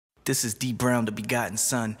This is D Brown, the Begotten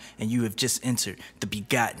Son, and you have just entered the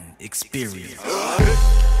Begotten Experience.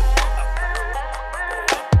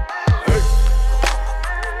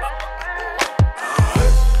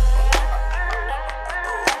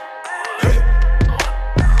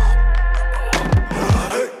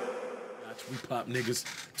 We pop niggas,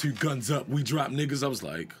 2 guns up, we drop niggas. I was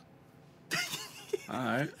like, all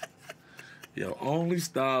right. Yo, only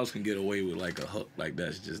Styles can get away with like a hook like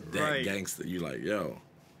that's just that gangster. You like, yo.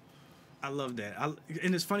 I love that.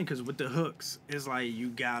 And it's funny because with the hooks, it's like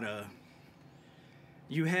you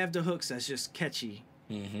have the hooks that's just catchy,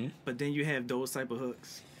 but then you have those type of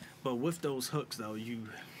hooks. But with those hooks though,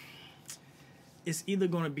 it's either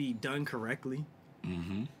going to be done correctly,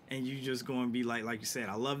 and you just going to be like you said,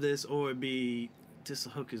 I love this, or it'd be this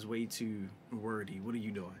hook is way too wordy. What are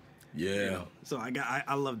you doing? Yeah. You know? So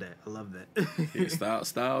I love that. I love that. Yeah,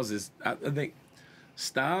 Styles is, I think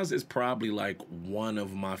Styles is probably like one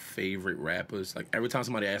of my favorite rappers. Like every time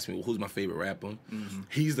somebody asks me, well, who's my favorite rapper?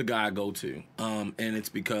 He's the guy I go to. And it's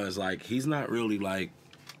because like he's not really like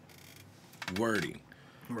wordy.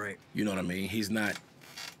 Right. You know what I mean? He's not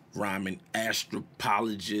rhyming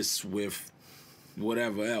anthropologists with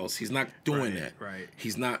whatever else. He's not doing that. Right.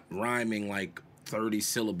 He's not rhyming like 30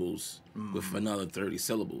 syllables with another 30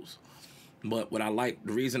 syllables. But what I like,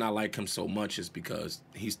 the reason I like him so much is because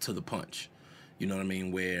he's to the punch. You know what I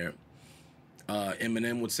mean? Where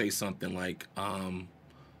Eminem would say something like, I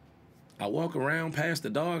walk around past the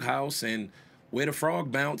doghouse and where the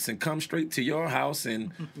frog bounce and come straight to your house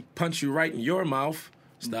and punch you right in your mouth.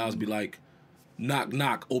 Styles be like, knock,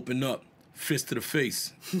 knock, open up, fist to the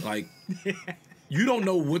face. Like, you don't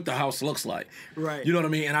know what the house looks like. Right. You know what I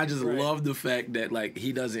mean? And I just love the fact that, like,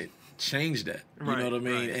 he doesn't change that. You know what I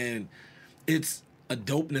mean? Right. And it's a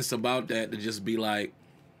dopeness about that to just be like,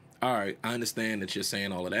 all right, I understand that you're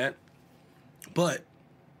saying all of that, but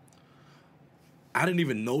I didn't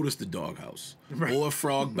even notice the doghouse or a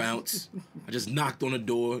frog bounce. I just knocked on the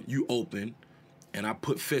door, you opened, and I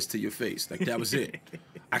put fist to your face. Like, that was it.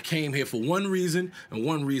 I came here for one reason and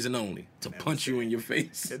one reason only, to punch you in your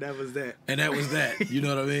face. And that was that. And that was that. You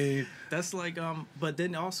know what I mean? That's like but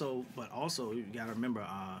also you gotta remember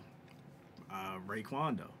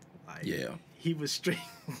Raekwon though. Like, Yeah. he was straight.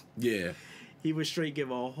 Yeah. He would straight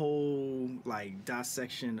give a whole like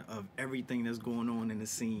dissection of everything that's going on in the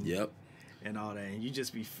scene. Yep. And all that, and you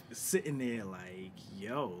just be sitting there like,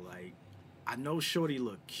 yo, like, I know Shorty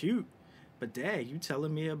look cute, but Dad, you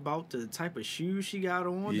telling me about the type of shoes she got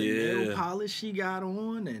on, the nail polish she got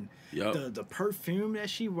on, and the perfume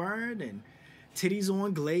that she wearing, and titties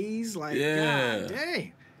on glaze, like, God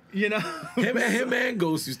dang. You know? him and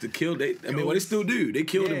Ghost used to kill. I mean, what they still do. They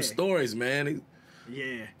kill them stories, man.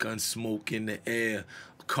 Gun smoke in the air,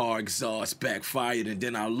 car exhaust backfired, and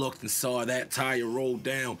then I looked and saw that tire roll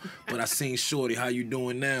down. But I seen Shorty, how you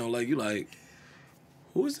doing now? Like, you like,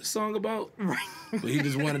 who is this song about? Right. But he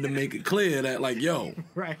just wanted to make it clear that, like, yo,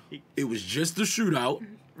 it was just a shootout.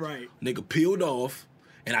 Right. Nigga peeled off,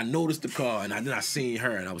 and I noticed the car, and then I seen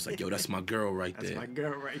her, and I was like, yo, that's my girl right there. That's my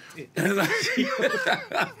girl right there.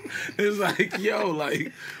 It's like, yo,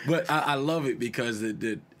 like, but I love it because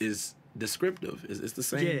it is descriptive. It's the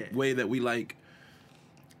same way that we like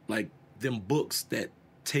them books that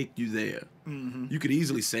take you there. You could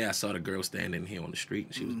easily say, I saw the girl standing here on the street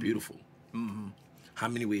and she was beautiful. How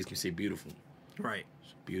many ways can you say beautiful? Right.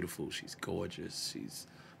 She's beautiful, she's gorgeous, she's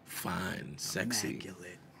fine, sexy.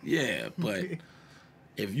 Immaculate. Yeah, but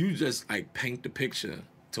if you just like paint the picture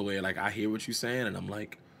to where like I hear what you're saying and I'm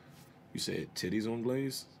like, you said titties on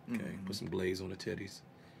glaze? Okay, put some glaze on the titties.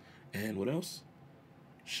 And what else?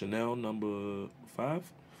 Chanel number 5?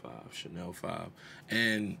 Chanel 5.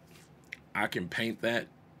 And I can paint that.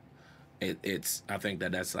 I think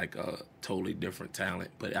that's like a totally different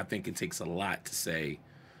talent, but I think it takes a lot to say,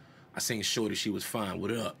 I seen Shorty, she was fine,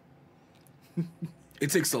 what up?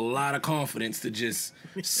 It takes a lot of confidence to just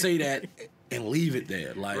say that and leave it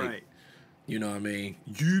there. Like, you know what I mean?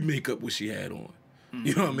 You make up what she had on.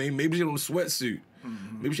 You know what I mean? Maybe she had on a sweatsuit.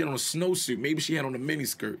 Maybe she had on a snowsuit. Maybe she had on a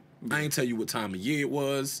miniskirt. I ain't tell you what time of year it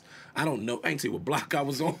was. I don't know. I ain't tell you what block I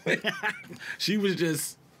was on. She was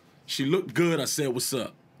just, she looked good. I said, what's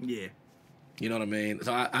up? Yeah. You know what I mean?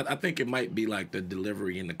 So I think it might be like the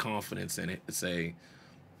delivery and the confidence in it to say,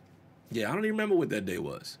 yeah, I don't even remember what that day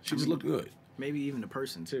was. She just looked good. Maybe even the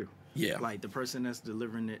person too. Yeah. Like the person that's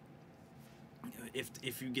delivering it,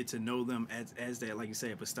 if you get to know them as that, like you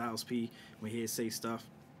said, with Styles P, when he'd say stuff.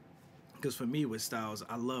 Because for me with Styles,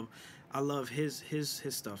 I love his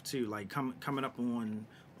stuff too. Like coming up on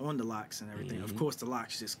the locks and everything. Of course, the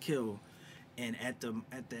locks just kill. And at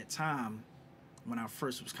that time, when I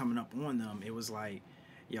first was coming up on them, it was like,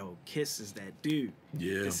 yo, Kiss is that dude.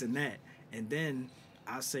 Yeah. This and that. And then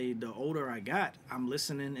I say the older I got, I'm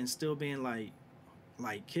listening and still being like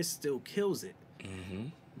Kiss still kills it. Mm-hmm.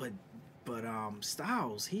 But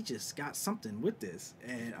Styles, he just got something with this.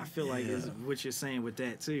 And I feel like it's what you're saying with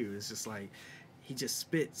that too. It's just like he just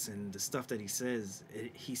spits, and the stuff that he says,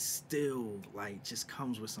 he still like just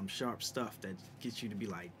comes with some sharp stuff that gets you to be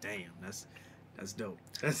like, damn, that's dope.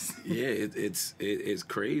 Yeah, it's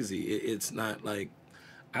crazy. It's not like,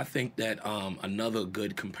 I think that another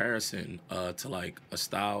good comparison to like a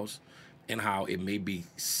Styles and how it may be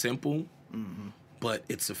simple, but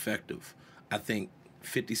it's effective. I think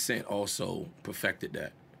 50 Cent also perfected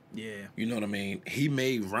that. Yeah. You know what I mean? He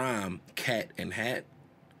may rhyme cat and hat,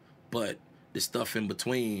 but the stuff in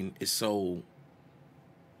between is so,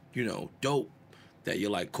 dope that you're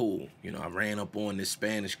like, cool. I ran up on this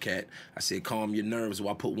Spanish cat. I said, calm your nerves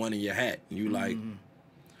while I put one in your hat. And you like,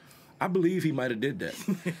 I believe he might have did that.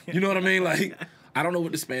 You know what I mean? Like, I don't know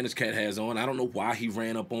what the Spanish cat has on. I don't know why he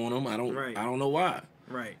ran up on him. I don't know why.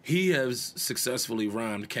 Right. He has successfully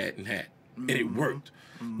rhymed cat and hat. And it worked.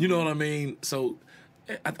 You know what I mean? So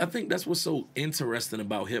I think that's what's so interesting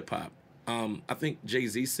about hip-hop. I think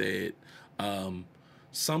Jay-Z said,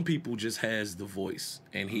 some people just has the voice.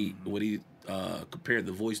 And what he compared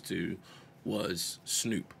the voice to was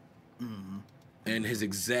Snoop. And his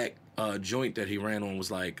exact joint that he ran on was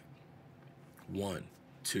like 1,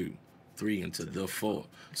 2, 3 into the 4.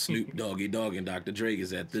 Snoop Doggy Dogg and Dr. Dre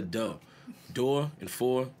is at the door and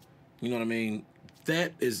 4. You know what I mean?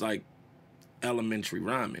 That is like elementary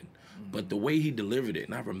rhyming. But the way he delivered it,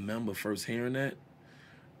 and I remember first hearing that,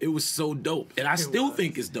 it was so dope. And I still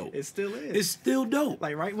think it's dope. It still is. It's still dope.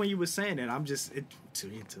 Like right when you were saying it, I'm just to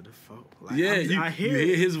the phone. Like, yeah, I hear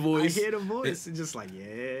his voice. I hear the voice. It's just like,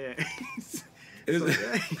 yeah.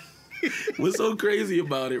 What's so crazy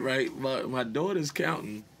about it, right? My daughter's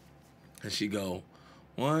counting, and she go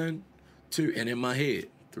 1, 2, and in my head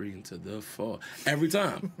 3 into the 4 every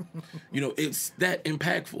time. It's that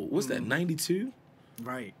impactful. What's that? 92?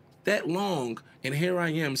 Right. That long, and here I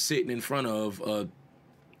am sitting in front of a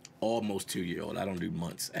almost 2-year-old. I don't do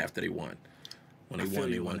months after they won. When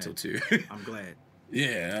they won till 2. I'm glad.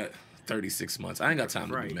 Yeah, 36 months. I ain't got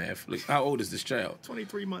time to do math. Like, how old is this child?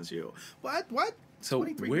 23 months old. What? So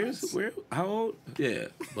how old? Yeah,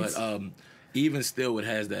 but even still, it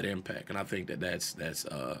has that impact, and I think that's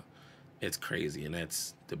it's crazy, and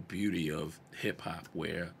that's the beauty of hip hop,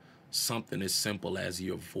 where something as simple as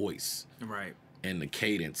your voice, right, and the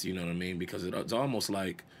cadence. You know what I mean? Because it's almost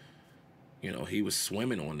like, he was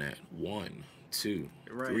swimming on that 1, 2,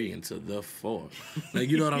 3 into the 4. Like,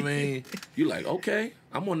 you know what I mean? You like, okay,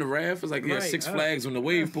 I'm on the raft. It's like, Six Flags on the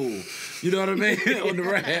wave pool. You know what I mean? On the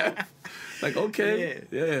raft. Like, okay,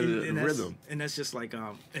 the rhythm. And that's just like,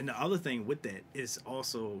 and the other thing with that is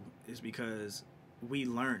because we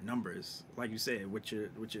learned numbers, like you said, with your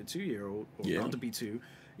 2-year-old, or about to be 2.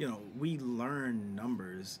 We learn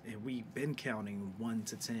numbers, and we've been counting 1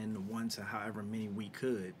 to 10, 1 to however many we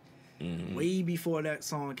could, way before that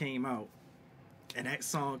song came out. And that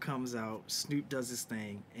song comes out, Snoop does his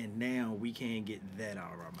thing, and now we can't get that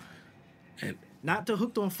out of our mind. And not the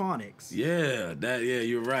Hooked on Phonics. Yeah,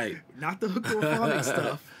 you're right. Not the Hooked on Phonics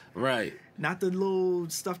stuff. Right. Not the little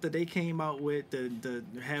stuff that they came out with to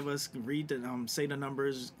have us read the say the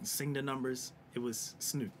numbers, sing the numbers. It was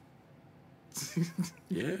Snoop.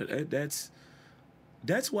 Yeah,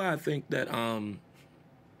 that's why I think that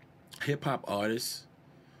hip hop artists,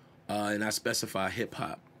 and I specify hip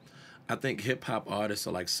hop. I think hip hop artists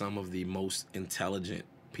are like some of the most intelligent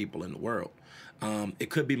people in the world. It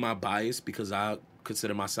could be my bias because I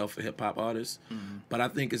consider myself a hip hop artist, but I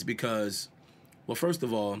think it's because, well, first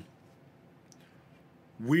of all,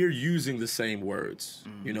 we're using the same words,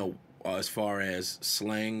 as far as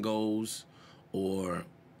slang goes, or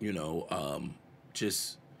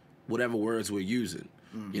just whatever words we're using.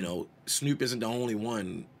 Snoop isn't the only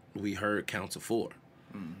one we heard count to 4.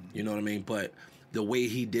 You know what I mean? But the way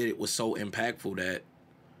he did it was so impactful that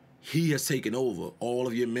he has taken over all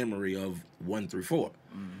of your memory of 1 through 4.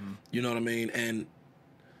 You know what I mean? And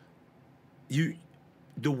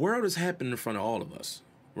the world is happening in front of all of us,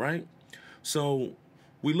 right? So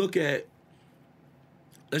we look at,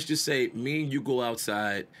 let's just say me and you go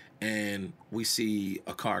outside and we see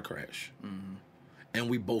a car crash, and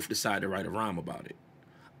we both decide to write a rhyme about it.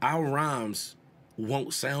 Our rhymes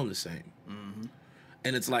won't sound the same.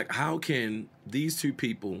 And it's like, how can these two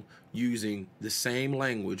people using the same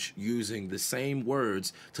language, using the same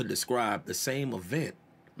words to describe the same event,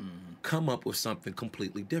 come up with something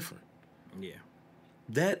completely different? Yeah.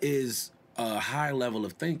 That is a high level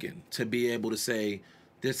of thinking, to be able to say,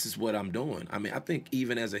 this is what I'm doing. I mean, I think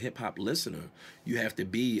even as a hip hop listener, you have to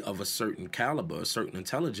be of a certain caliber, a certain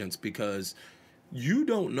intelligence, because you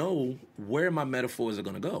don't know where my metaphors are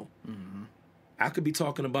going to go. Mm-hmm. I could be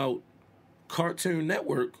talking about Cartoon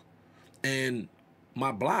Network and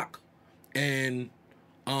my block and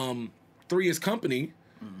Three is Company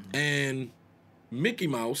and Mickey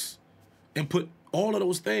Mouse and put all of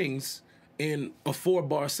those things in a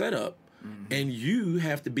 4-bar setup, and you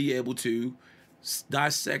have to be able to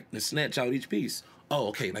dissect and snatch out each piece. Oh,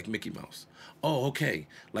 okay, like Mickey Mouse. Oh, okay,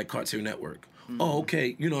 like Cartoon Network. Oh,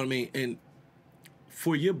 okay, you know what I mean? And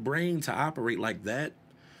for your brain to operate like that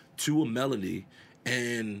to a melody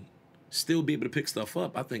and still be able to pick stuff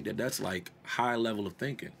up, I think that that's like high level of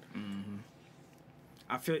thinking.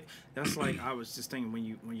 I feel that's like I was just thinking when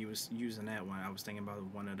you was using that one, I was thinking about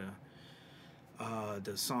one of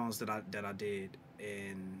the songs that I did,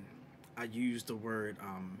 and I used the word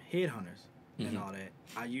headhunters and all that.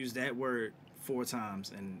 I used that word 4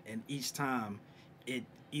 times, and each time it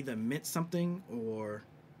either meant something or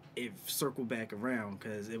it circled back around,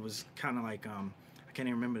 because it was kind of like I can't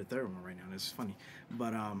even remember the third one right now. That's funny,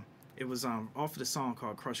 but it was off of the song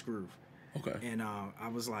called Crush Groove. Okay. And I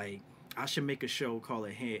was like, I should make a show called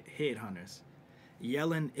Headhunters.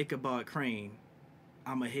 Yelling Ichabod Crane,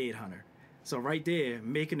 I'm a headhunter. So right there,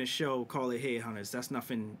 making a show called it Headhunters, that's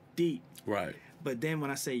nothing deep. Right. But then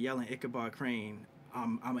when I say yelling Ichabod Crane,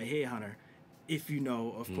 I'm a headhunter. If you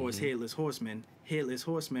know, of course, Headless Horseman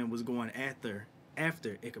was going after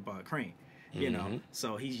Ichabod Crane. You know,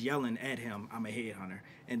 so he's yelling at him, I'm a headhunter.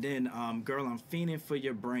 And then, girl, I'm fiending for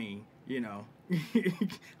your brain, you know.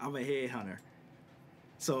 I'm a headhunter.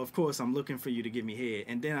 So, of course, I'm looking for you to give me head.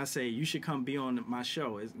 And then I say, you should come be on my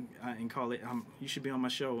show and call it, you should be on my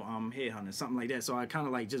show, Headhunter, something like that. So I kind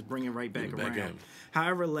of like just bring it right back around.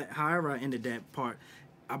 However I ended that part,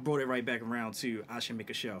 I brought it right back around to, I should make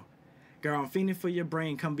a show. Girl, I'm fiending for your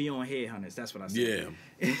brain, come be on Headhunters. That's what I said.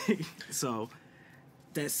 Yeah. So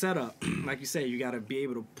that setup, like you said, you got to be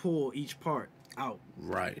able to pull each part out.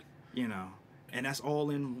 Right. You know, and that's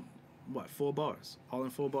all in, 4 bars? All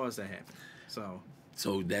in 4 bars that happen.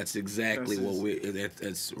 So that's exactly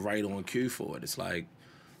that's right on cue for it. It's like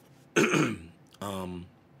the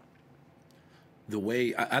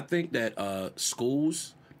way I think that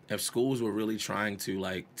schools, if schools were really trying to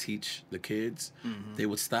like teach the kids, they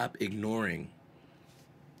would stop ignoring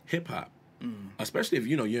hip hop. Especially if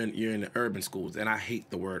you're in the urban schools, and I hate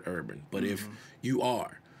the word urban, but if you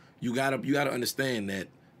are, you gotta understand that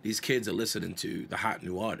these kids are listening to the hot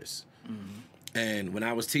new artists. And when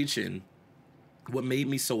I was teaching, what made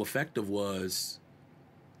me so effective was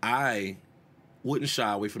I wouldn't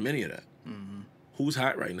shy away from any of that. Who's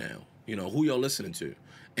hot right now? Who y'all listening to?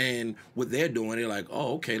 And what they're doing, they're like,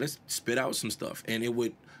 oh, okay, let's spit out some stuff. And it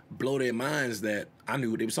would blow their minds that I knew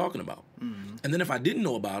what they was talking about. And then if I didn't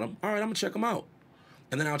know about them, all right, I'm going to check them out.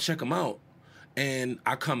 And then I'll check them out. And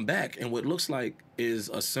I come back, and what looks like is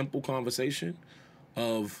a simple conversation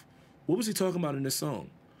of, what was he talking about in this song?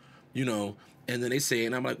 And then they say,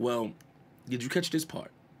 and I'm like, well, did you catch this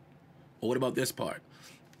part? Or what about this part?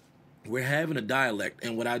 We're having a dialect,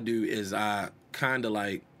 and what I do is I kind of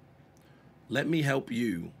like, let me help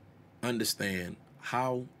you understand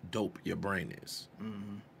how dope your brain is.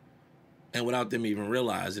 And without them even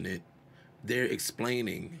realizing it, they're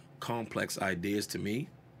explaining complex ideas to me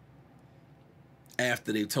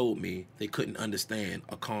after they told me they couldn't understand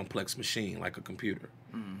a complex machine like a computer.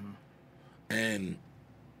 And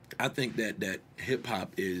I think that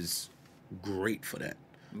hip-hop is great for that.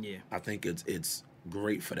 Yeah. I think it's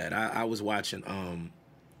great for that. I was watching,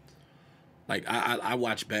 I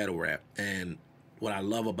watch battle rap, and what I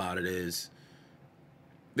love about it is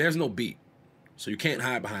there's no beat. So you can't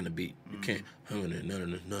hide behind the beat. You can't,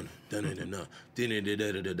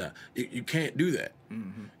 you can't do that.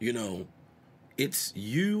 It's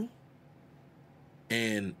you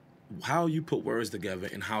and how you put words together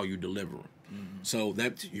and how you deliver them. So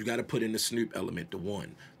that you got to put in the Snoop element, the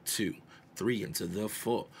 1, 2, 3 into the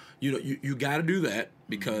 4. You got to do that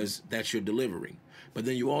because that's your delivery. But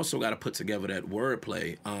then you also got to put together that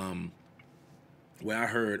wordplay. Where I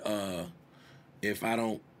heard, if I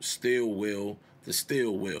don't steal will, the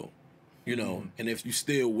still will, and if you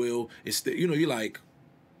still will, it's still, you're like,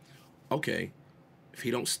 okay, if he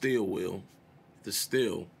don't steal will, the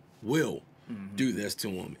still will do this to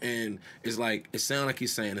him. And it's like, it sounds like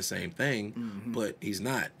he's saying the same thing, but he's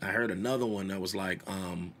not. I heard another one that was like,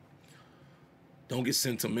 don't get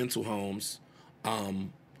sentimental, Holmes.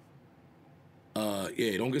 Don't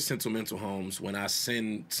get sentimental, Holmes. When I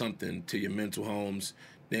send something to your mental homes,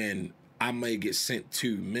 then I may get sent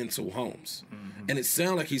to mental homes. Mm-hmm. And it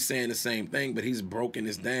sounds like he's saying the same thing, but he's broken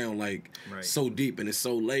this down like so deep and it's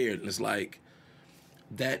so layered. And it's like,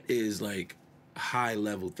 that is like high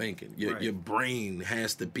level thinking. Your brain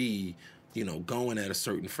has to be, you know, going at a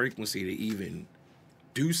certain frequency to even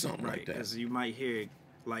do something like that. Because you might hear,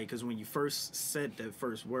 like, because when you first said that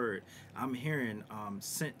first word, I'm hearing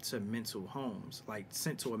sent to mental homes, like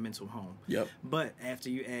sent to a mental home. Yep. But after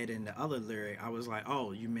you add in the other lyric, I was like,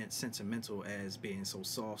 oh, you meant sentimental as being so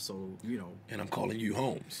soft, so, you know. And I'm calling you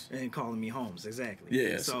Holmes. And calling me Holmes, exactly.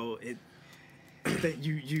 Yeah. So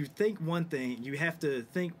you think one thing, you have to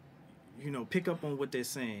think, you know, pick up on what they're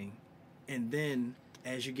saying, and then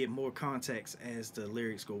as you get more context as the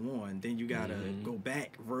lyrics go on, then you gotta go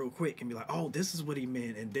back real quick and be like, oh, this is what he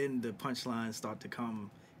meant, and then the punchlines start to come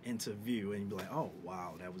into view, and you be like, oh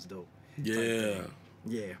wow, that was dope. Yeah.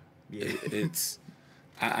 It's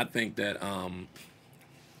I think that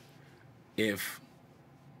if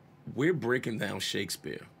we're breaking down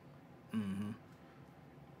Shakespeare,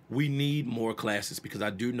 we need more classes, because I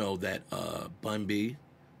do know that Bun B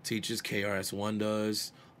teaches, KRS-One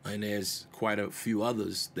does, and there's quite a few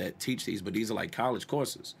others that teach these, but these are like college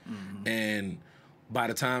courses. And by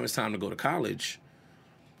the time it's time to go to college,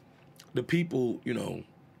 the people, you know,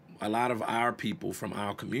 a lot of our people from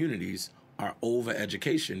our communities are over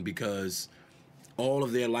education, because all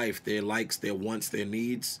of their life, their likes, their wants, their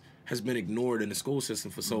needs has been ignored in the school system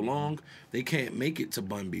for so long, they can't make it to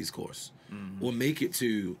Bun B's course or make it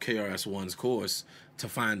to KRS-One's course to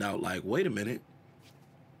find out, like, wait a minute,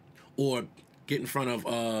 or get in front of,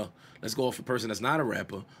 let's go off a person that's not a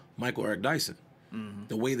rapper, Michael Eric Dyson.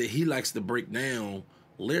 The way that he likes to break down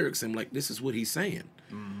lyrics, and like, this is what he's saying.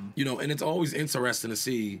 You know, and it's always interesting to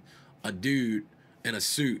see a dude in a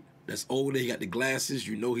suit that's older, he got the glasses,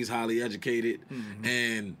 you know he's highly educated,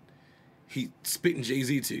 and he spitting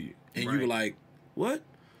Jay-Z to you. And you were like, what?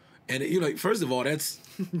 And you're like, first of all, that's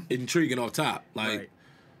intriguing off top. Like,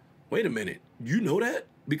 wait a minute, you know that?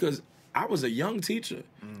 Because I was a young teacher,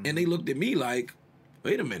 and they looked at me like,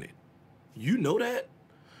 wait a minute, you know that?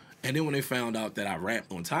 And then when they found out that I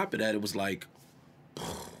rapped on top of that, it was like,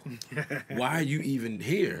 why are you even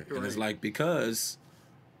here? And it's like, because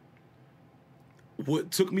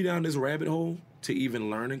what took me down this rabbit hole to even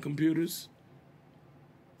learning computers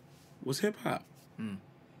was hip-hop.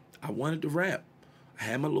 I wanted to rap. I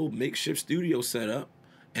had my little makeshift studio set up,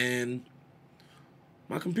 and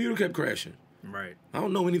my computer kept crashing. I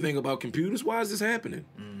don't know anything about computers. Why is this happening?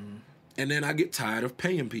 And then I get tired of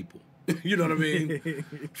paying people. You know what I mean?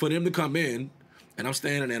 For them to come in, and I'm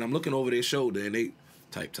standing there and I'm looking over their shoulder, and they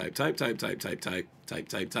type. 2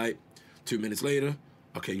 minutes later,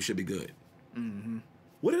 okay, you should be good.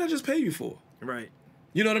 What did I just pay you for?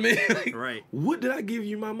 You know what I mean? Like, what did I give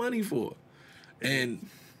you my money for?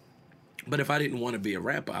 But if I didn't want to be a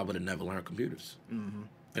rapper, I would have never learned computers.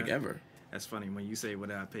 Like, ever. That's funny when you say, what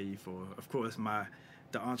did I pay you for? Of course,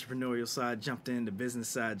 the entrepreneurial side jumped in, the business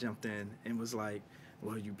side jumped in, and was like,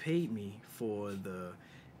 well, you paid me for the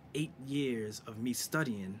 8 years of me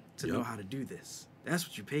studying to know how to do this. That's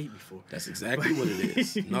what you paid me for. That's exactly what it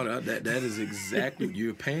is. No, that is exactly,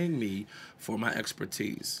 you're paying me for my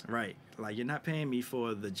expertise. Like, you're not paying me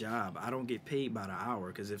for the job. I don't get paid by the hour,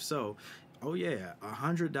 because if so, oh yeah,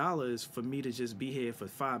 $100 for me to just be here for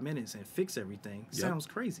 5 minutes and fix everything sounds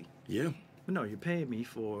crazy. But no, you're paying me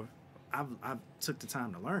for, I took the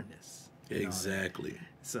time to learn this. Exactly.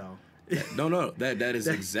 So. That is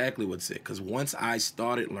exactly what's it. Because once I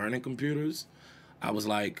started learning computers, I was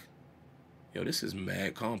like, yo, this is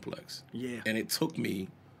mad complex. And it took me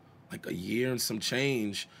like a year and some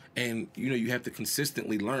change. And, you know, you have to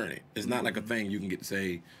consistently learn it. It's not like a thing you can get to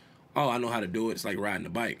say, oh, I know how to do it. It's like riding a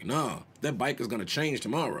bike. No, that bike is going to change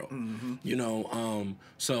tomorrow. You know,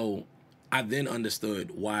 so I then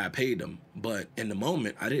understood why I paid them. But in the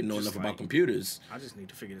moment, I didn't know enough about computers. I just need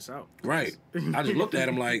to figure this out. I just looked at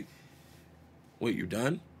him like, wait, you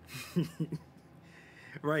done?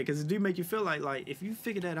 Because it do make you feel like if you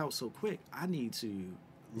figure that out so quick, I need to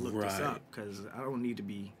look this up, because I don't need to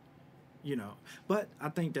be, you know. But I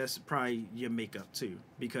think that's probably your makeup too,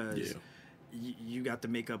 because you got the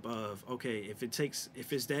makeup of, okay, if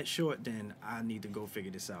it's that short, then I need to go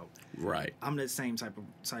figure this out. I'm the same type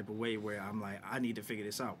of way where I'm like, I need to figure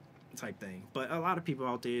this out type thing. But a lot of people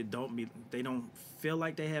out there they don't feel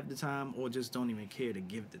like they have the time, or just don't even care to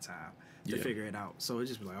give the time to figure it out. So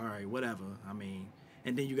it's just like, all right, whatever. I mean,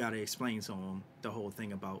 and then you got to explain to them the whole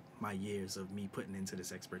thing about my years of me putting into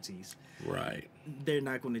this expertise. They're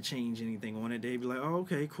not going to change anything on it. They'd be like, oh,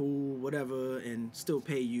 okay, cool, whatever, and still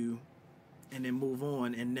pay you, and then move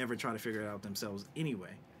on and never try to figure it out themselves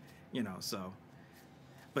anyway. You know, so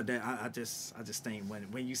But then I just think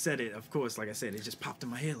when you said it, of course, like I said, it just popped in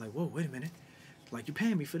my head like, whoa, wait a minute. Like, you're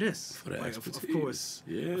paying me for this. For the like, expertise.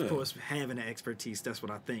 Of course, having the expertise, that's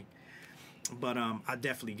what I think. But I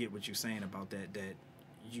definitely get what you're saying about that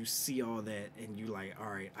you see all that and you like, all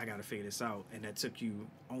right, I got to figure this out. And that took you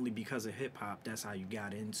only because of hip-hop. That's how you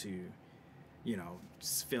got into,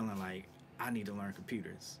 just feeling like I need to learn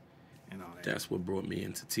computers and all that. That's what brought me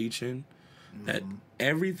into teaching. That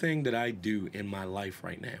everything that I do in my life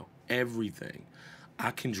right now, everything,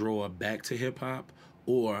 I can draw back to hip-hop,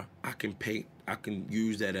 or I can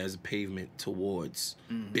use that as a pavement towards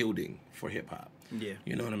building for hip-hop. Yeah.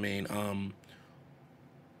 You know what I mean?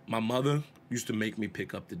 My mother used to make me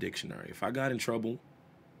pick up the dictionary. If I got in trouble,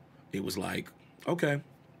 it was like, okay,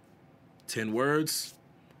 10 words.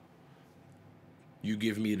 You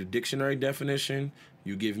give me the dictionary definition.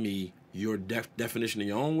 You give me your definition in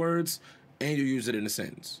your own words, and you use it in a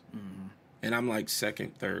sentence. And I'm like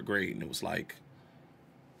 2nd, 3rd grade, and it was like,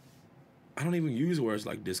 I don't even use words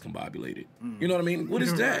like discombobulated. You know what I mean? What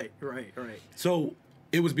is that? Right. So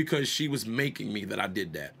it was because she was making me that I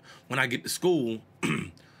did that. When I get to school,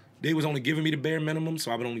 they was only giving me the bare minimum,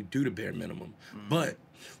 so I would only do the bare minimum. But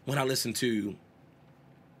when I listen to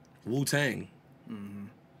Wu-Tang,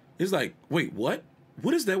 it's like, wait, what?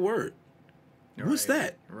 What is that word? What's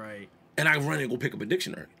that? Right. And I run and go pick up a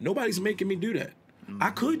dictionary. Nobody's making me do that. I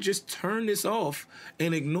could just turn this off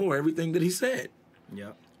and ignore everything that he said.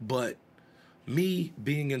 Yep. But me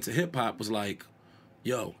being into hip-hop was like,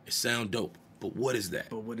 yo, it sound dope, but what is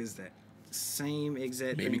that? Same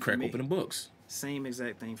exact thing. Made me crack for me. open the books. Same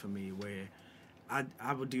exact thing for me, where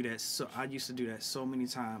I would do that. So I used to do that so many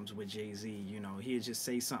times with Jay-Z. He'd just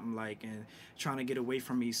say something like, and trying to get away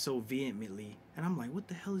from me so vehemently, and I'm like, what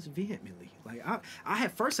the hell is vehemently? Like I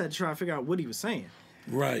had to try to figure out what he was saying.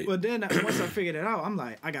 Right. But then once I figured it out, I'm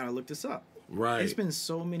like, I gotta look this up. Right. It's been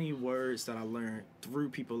so many words that I learned through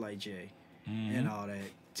people like Jay and all that,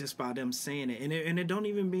 just by them saying it, and it don't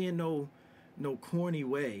even be in no corny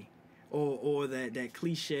way. Or that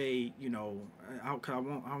cliche, I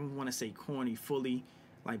don't want to say corny fully,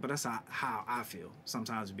 but that's how I feel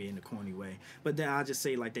sometimes, being the corny way. But then I just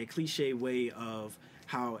say like that cliche way of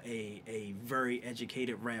how a very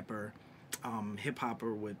educated rapper, hip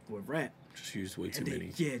hopper would rap. Just used way too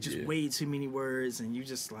many. Yeah, way too many words, and you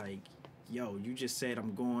just like, yo, you just said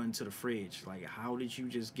I'm going to the fridge. Like, how did you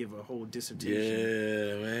just give a whole dissertation?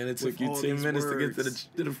 Yeah, man, it took you 10 minutes to get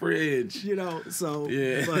to the fridge. So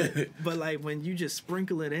yeah. but like when you just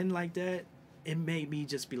sprinkle it in like that, it made me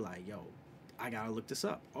just be like, yo, I gotta look this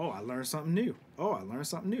up. Oh, I learned something new.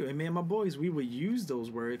 And me and my boys, we would use those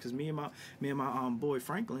words, because me and my boy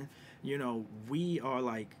Franklin, we are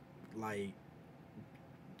like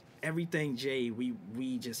everything Jay,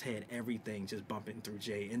 we just had everything just bumping through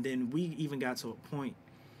Jay. And then we even got to a point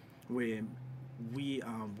where we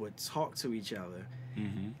would talk to each other,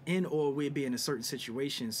 or we'd be in a certain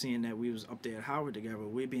situation, seeing that we was up there at Howard together,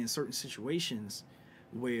 we'd be in certain situations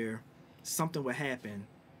where something would happen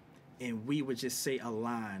and we would just say a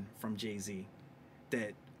line from Jay-Z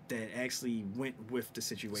that actually went with the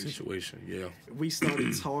situation. Yeah. We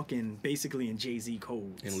started talking basically in Jay-Z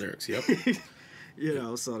codes. In lyrics, yep.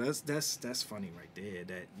 So that's funny right there,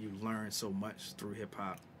 that you learn so much through hip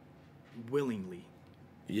hop willingly.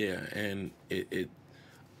 Yeah, and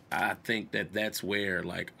I think that's where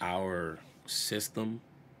like our system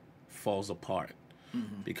falls apart,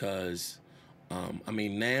 because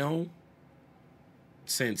now,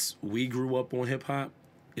 since we grew up on hip hop,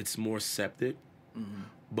 it's more accepted.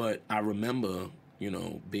 But I remember,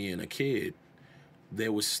 being a kid,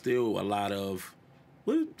 there was still a lot of,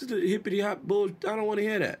 what the hippity hop bull? I don't want to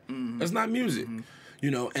hear that. That's not music.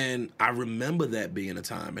 And I remember that being a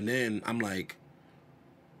time. And then I'm like,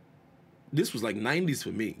 this was like 90s for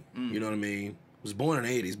me. You know what I mean? I was born in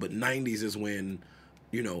the 80s, but 90s is when,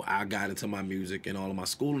 I got into my music and all of my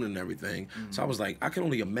schooling and everything. So I was like, I can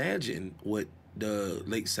only imagine what the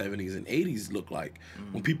late 70s and 80s looked like,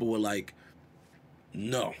 when people were like,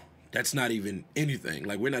 no, that's not even anything.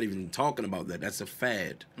 Like, we're not even talking about that. That's a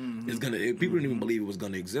fad. It's people didn't even believe it was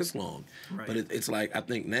gonna exist long. Right. But it's like, I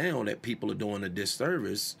think now that people are doing a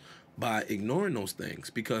disservice by ignoring those things.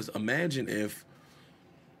 Because imagine if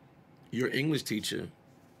your English teacher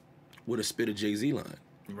would have spit a Jay-Z line.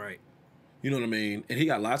 Right. You know what I mean? And he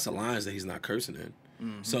got lots of lines that he's not cursing in.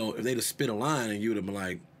 So if they'd have spit a line and you would have been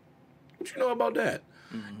like, what you know about that?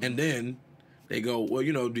 And then they go, well,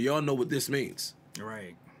 do y'all know what this means?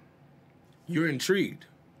 Right. You're intrigued,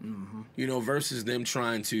 versus them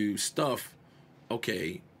trying to stuff,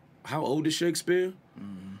 okay, how old is Shakespeare?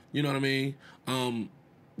 You know what I mean?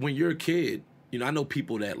 When you're a kid, I know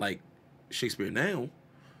people that like Shakespeare now,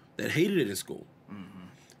 that hated it in school.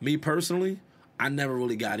 Me personally, I never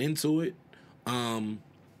really got into it. And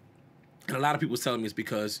a lot of people was telling me it's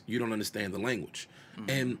because you don't understand the language.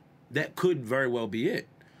 And that could very well be it.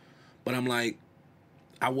 But I'm like,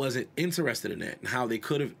 I wasn't interested in that. And how they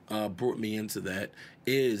could have brought me into that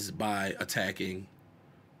is by attacking,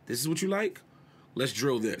 this is what you like? Let's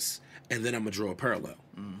drill this. And then I'm going to draw a parallel.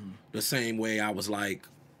 The same way I was like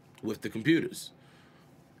with the computers.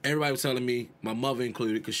 Everybody was telling me, my mother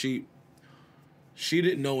included, because she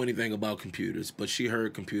didn't know anything about computers, but she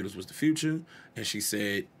heard computers was the future, and she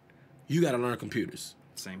said, you got to learn computers.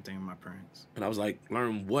 Same thing with my parents. And I was like,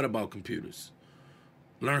 learn what about computers?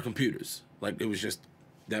 Learn computers. Like, that was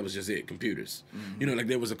just it, computers. You know, like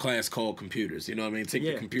there was a class called computers, you know what I mean? Take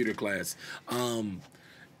the computer class.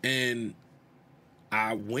 And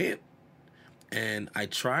I went, and I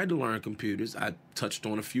tried to learn computers. I touched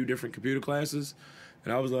on a few different computer classes,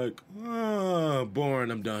 and I was like, boring,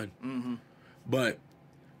 I'm done. But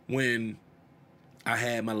when I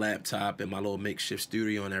had my laptop and my little makeshift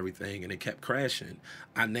studio and everything, and it kept crashing,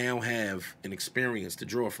 I now have an experience to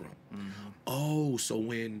draw from. Oh, so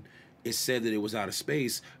when it said that it was out of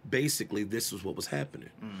space, basically this was what was happening.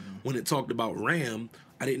 When it talked about RAM,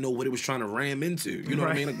 I didn't know what it was trying to ram into. You know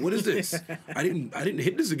what I mean? Like, what is this? I didn't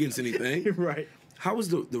hit this against anything. Right. How is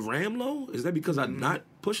the RAM low? Is that because I not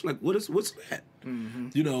pushed? Like, what's that?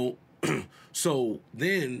 You know. So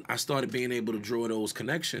then I started being able to draw those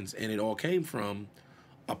connections, and it all came from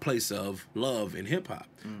a place of love in hip hop,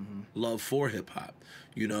 love for hip hop,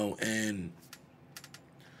 you know. And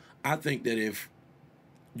I think that if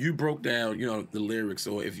you broke down, you know, the lyrics,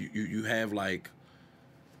 or if you have like,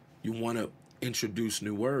 you want to introduce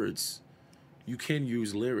new words, you can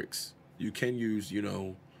use lyrics. You can use, you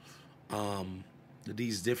know,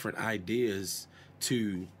 these different ideas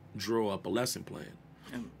to draw up a lesson plan.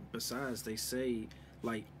 And besides, they say,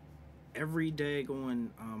 like, every day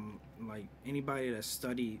going, like, anybody that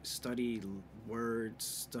study words,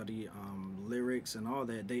 study lyrics and all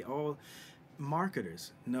that, they all,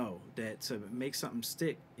 marketers know that to make something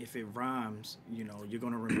stick, if it rhymes, you know, you're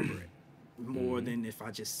going to remember it more than if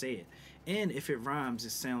I just say it. And if it rhymes,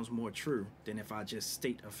 it sounds more true than if I just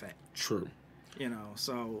state a fact. True. You know,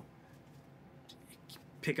 so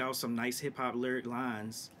pick out some nice hip-hop lyric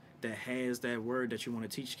lines that has that word that you want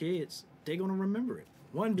to teach kids, they're going to remember it.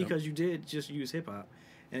 One, because you did just use hip-hop.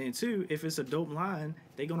 And then two, if it's a dope line,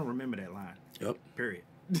 they're going to remember that line. Yep. Period.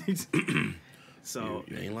 So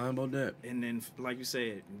you ain't lying about that. And then, like you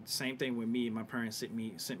said, same thing with me. My parents sent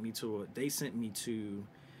me to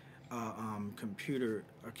a computer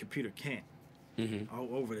camp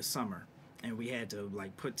over the summer. And we had to,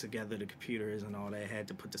 like, put together the computers and all that. Had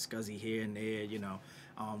to put the SCSI here and there, you know,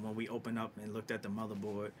 when we opened up and looked at the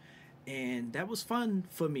motherboard. And that was fun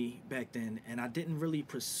for me back then. And I didn't really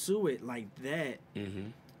pursue it like that.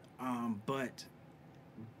 But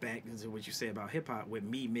back to what you say about hip-hop, with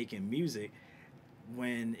me making music,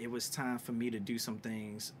 when it was time for me to do some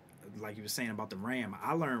things, like you were saying about the RAM,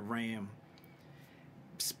 I learned RAM,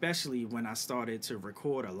 especially when I started to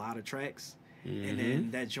record a lot of tracks. And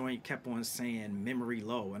then that joint kept on saying memory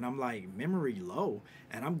low. And I'm like, memory low?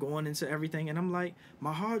 And I'm going into everything, and I'm like,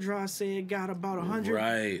 my hard drive said it got about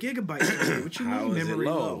 100 gigabytes. What you mean memory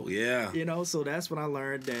low? Yeah. You know, so that's when I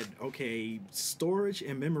learned that, okay, storage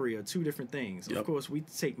and memory are two different things. Of course, we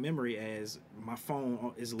take memory as my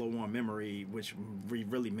phone is low on memory, which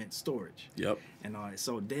really meant storage. And all that.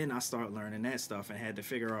 So then I started learning that stuff and had to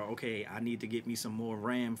figure out, okay, I need to get me some more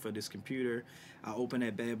RAM for this computer. I opened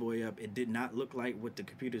that bad boy up. It did not look like what the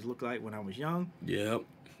computers looked like when I was young.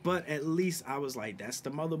 But at least I was like, that's the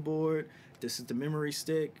motherboard. This is the memory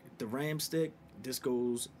stick, the RAM stick. This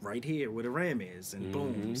goes right here where the RAM is, and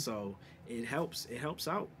boom. So it helps. It helps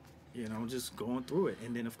out, you know, just going through it.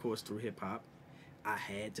 And then, of course, through hip hop, I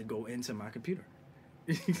had to go into my computer.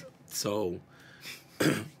 So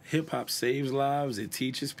hip hop saves lives. It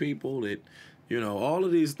teaches people. It, you know, all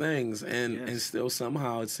of these things, and still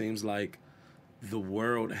somehow it seems like the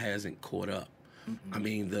world hasn't caught up. I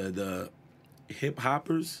mean, the hip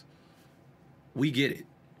hoppers, we get it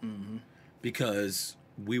because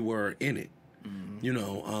we were in it. You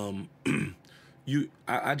know,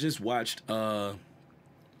 I just watched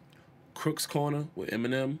Crook's Corner with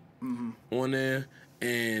Eminem on there,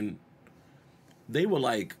 and they were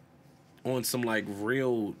like on some like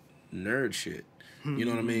real nerd shit. You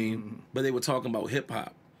know what I mean? But they were talking about hip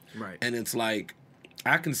hop. Right. And it's like,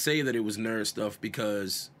 I can say that it was nerd stuff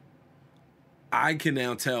because I can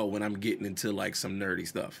now tell when I'm getting into like some nerdy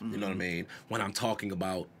stuff. You know what I mean? When I'm talking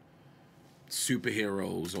about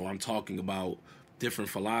superheroes, or I'm talking about different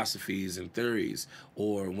philosophies and theories,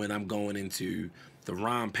 or when I'm going into the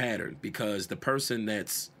rhyme pattern, because the person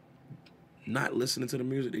that's not listening to the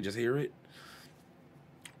music, they just hear it,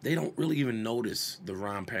 they don't really even notice the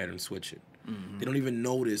rhyme pattern switching. They don't even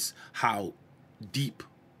notice how deep,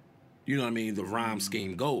 you know what I mean, the rhyme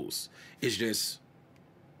scheme goes. It's just,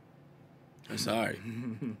 I'm sorry,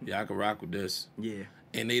 yeah, I can rock with this. Yeah.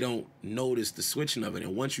 And they don't notice the switching of it.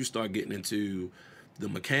 And once you start getting into the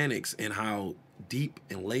mechanics and how deep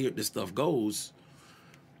and layered this stuff goes,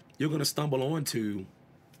 you're gonna stumble into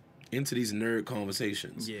these nerd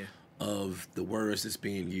conversations of the words that's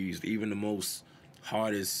being used. Even the most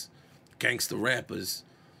hardest gangster rappers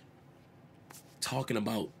talking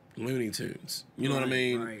about Looney Tunes. You know what I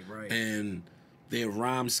mean? Right. And their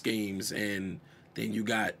rhyme schemes, and then you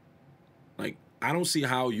got, like, I don't see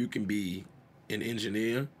how you can be an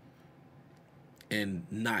engineer and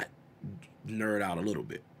not nerd out a little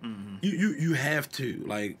bit. You have to,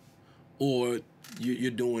 like, or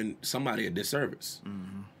you're doing somebody a disservice.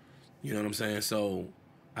 You know what I'm saying? So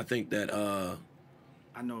I think that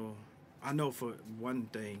I know for one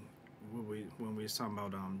thing, when we was talking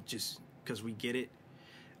about just because we get it,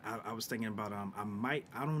 I was thinking about I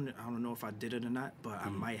don't know if I did it or not, but I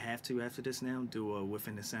might have to after this now do a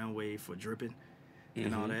within the sound wave for dripping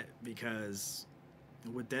and all that, because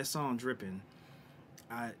with that song Dripping,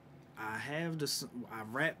 I have this, I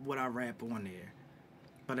rap what I rap on there,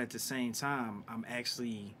 but at the same time I'm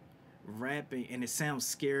actually rapping, and it sounds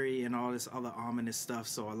scary and all this other ominous stuff,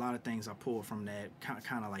 so a lot of things I pull from that,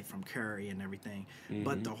 kind of like from Curry and everything.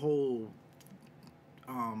 But the whole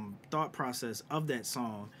thought process of that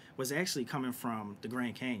song was actually coming from the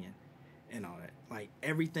Grand Canyon and all that. Like,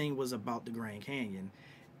 everything was about the Grand Canyon,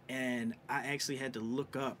 and I actually had to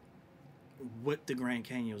look up what the Grand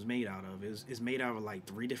Canyon was made out of. It's made out of like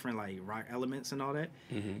 3 different like rock elements and all that.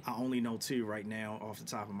 I only know 2 right now off the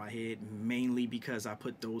top of my head, mainly because I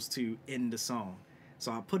put those 2 in the song.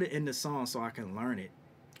 So I put it in the song so I can learn it.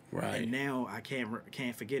 right. And now I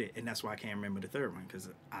can't forget it, and that's why I can't remember the third one, because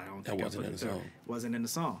I don't think that wasn't in the song. Wasn't in the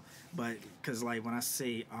song. But because like when I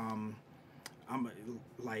say I'm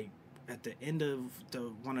like at the end of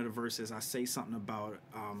one of the verses, I say something about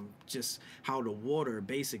just how the water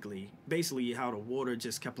basically how the water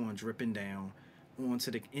just kept on dripping down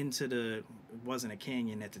into the, it wasn't a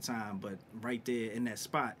canyon at the time, but right there in that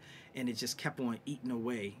spot, and it just kept on eating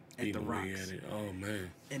away at the rocks. Oh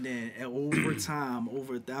man! And then over time,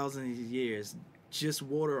 over thousands of years, just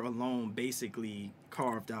water alone basically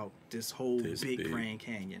carved out this whole big Grand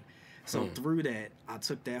Canyon. So through that, I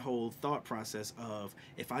took that whole thought process of,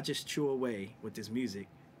 if I just chew away with this music,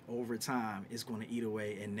 over time it's going to eat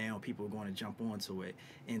away, and now people are going to jump onto it.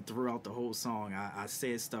 And throughout the whole song, I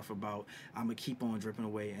said stuff about, I'm going to keep on dripping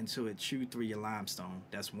away until it chewed through your limestone.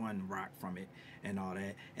 That's one rock from it and all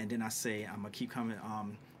that. And then I say, I'm going to keep coming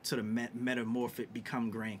to the metamorphic become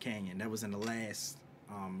Grand Canyon. That was in the last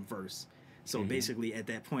verse. So basically at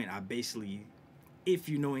that point, if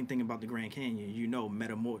you know anything about the Grand Canyon, you know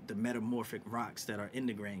the metamorphic rocks that are in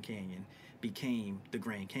the Grand Canyon became the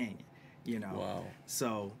Grand Canyon, you know? Wow.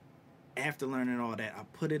 So after learning all that, I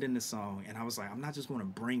put it in the song, and I was like, I'm not just going to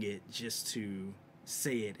bring it just to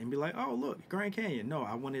say it and be like, oh, look, Grand Canyon. No,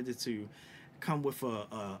 I wanted it to come with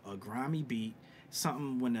a grimy beat,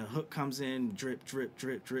 something when the hook comes in, drip, drip,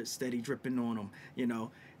 drip, drip, steady dripping on them, you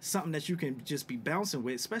know? Something that you can just be bouncing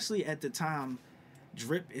with, especially at the time.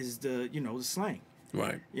 Drip is the slang.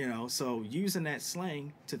 Right. You know, so using that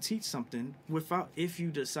slang to teach something if you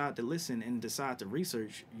decide to listen and decide to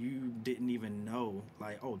research, you didn't even know,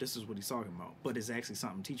 like, oh, this is what he's talking about. But it's actually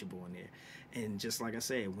something teachable in there. And just like I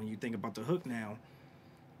said, when you think about the hook now,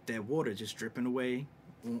 that water just dripping away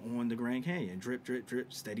on the Grand Canyon. Drip, drip,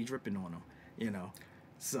 drip, steady dripping on them, you know.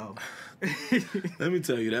 So let me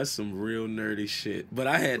tell you, that's some real nerdy shit. But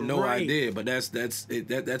I had no idea. But that's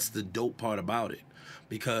the dope part about it.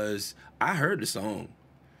 Because I heard the song,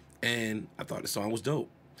 and I thought the song was dope,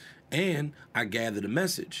 and I gathered a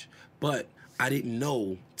message, but I didn't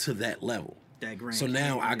know to that level. So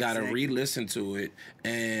now I gotta re-listen to it,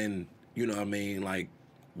 and you know what I mean, like,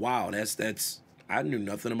 wow, that's I knew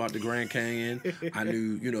nothing about the Grand Canyon. I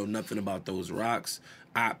knew nothing about those rocks.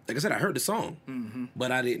 Like I said, I heard the song,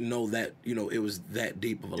 but I didn't know that it was that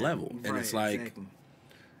deep of a level, and it's like,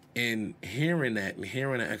 in hearing that and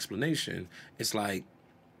hearing the explanation, it's like,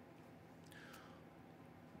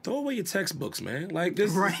 throw away your textbooks, man. Like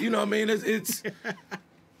this, you know what I mean? It's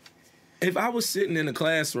if I was sitting in a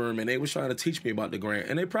classroom and they was trying to teach me about the Grand,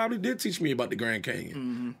 and they probably did teach me about the Grand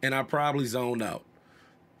Canyon, and I probably zoned out.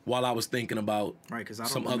 while I was thinking about Right, 'cause I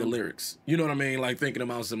don't some other remember. lyrics. You know what I mean? Like thinking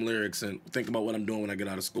about some lyrics and thinking about what I'm doing when I get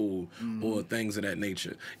out of school or things of that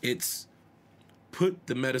nature. It's put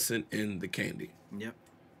the medicine in the candy. Yep.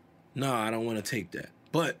 Nah, I don't want to take that.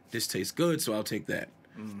 But this tastes good, so I'll take that.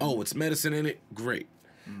 Oh, it's medicine in it? Great.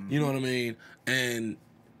 You know what I mean? And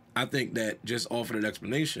I think that just off of that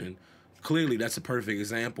explanation, clearly that's a perfect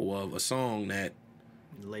example of a song that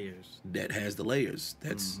has the layers.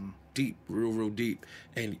 That's deep, real deep.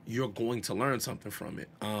 And you're going to learn something from it.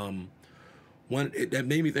 That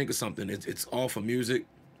made me think of something. It's all for music.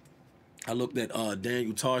 I looked at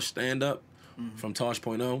Daniel Tosh stand-up from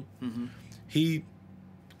Tosh.0.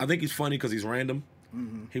 I think he's funny because he's random.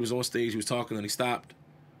 He was on stage, he was talking, and he stopped.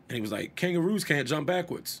 And he was like, kangaroos can't jump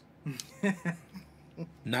backwards.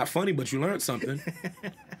 Not funny, but you learned something.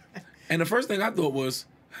 And the first thing I thought was,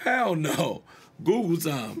 hell no. Google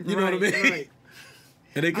time. You know what I mean? Right.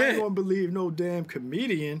 And they I ain't can't. gonna believe no damn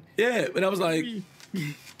comedian. Yeah, but I was like,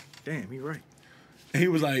 Damn, you right. and he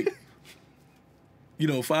was like,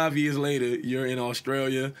 5 years later, you're in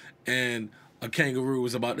Australia and a kangaroo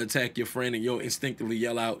is about to attack your friend and you'll instinctively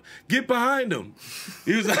yell out, get behind him.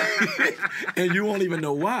 He was like, and you won't even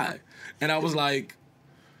know why. And I was like,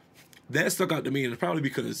 that stuck out to me, and it's probably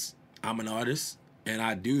because I'm an artist and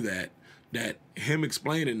I do that him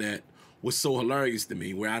explaining that was so hilarious to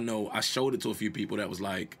me, where I know I showed it to a few people that was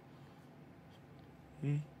like,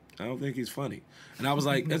 I don't think he's funny. And I was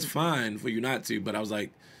like, that's fine for you not to, but I was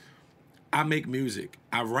like, I make music.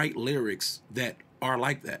 I write lyrics that are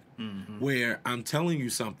like that, where I'm telling you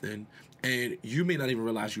something and you may not even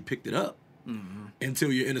realize you picked it up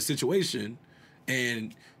until you're in a situation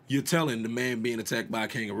and you're telling the man being attacked by a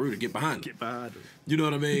kangaroo to get behind him. Get behind him. You know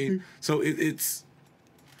what I mean? So it's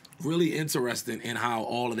really interesting in how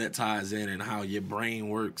all of that ties in and how your brain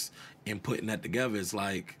works in putting that together. It's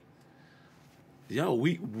like, yo,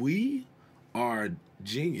 we are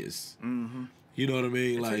genius. You know what I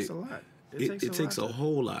mean? It takes a lot. It takes a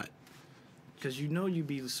whole lot. Because you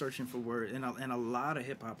be searching for words, and a lot of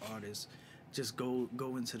hip hop artists just go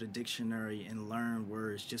into the dictionary and learn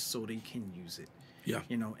words just so they can use it. Yeah.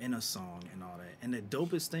 In a song and all that. And the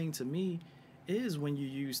dopest thing to me is when you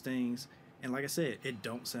use things, and like I said, it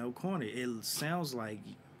don't sound corny. It sounds like,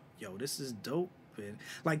 yo, this is dope. And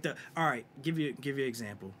like all right, give you an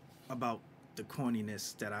example about the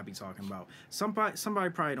corniness that I be talking about.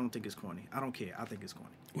 Somebody probably don't think it's corny. I don't care. I think it's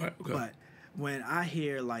corny. Right. Okay. But when I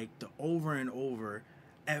hear like the over and over,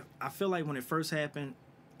 I feel like when it first happened,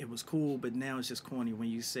 it was cool, but now it's just corny when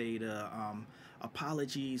you say the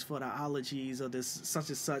apologies for the ologies of this such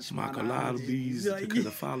and such. My apologies because I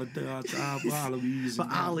followed the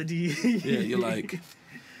apologies. Yeah, you're like,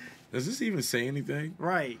 does this even say anything?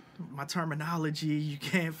 Right. My terminology, you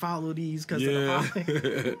can't follow these because of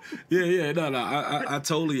the Yeah. No. I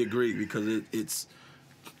totally agree because it's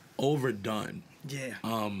overdone. Yeah.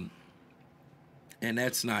 And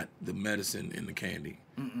that's not the medicine in the candy.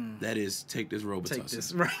 That is, take this Robitussin. Take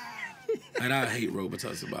this, right. And I hate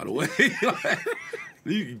Robitussin, by the way. Like,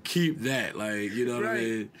 you can keep that, like, you know what I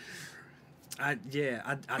mean? I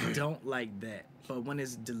don't like that. But when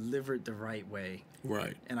it's delivered the right way,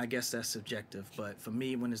 right? And I guess that's subjective. But for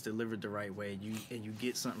me, when it's delivered the right way, you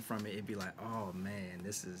get something from it, it'd be like, oh man,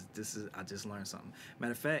 this is I just learned something.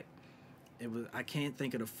 Matter of fact, I can't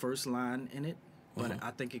think of the first line in it, but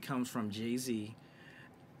I think it comes from Jay-Z,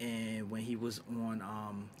 and when he was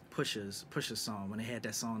on Pusha's song, when they had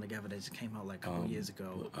that song together that just came out like a couple years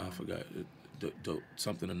ago. I forgot.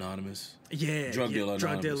 Something Anonymous. Yeah. Drug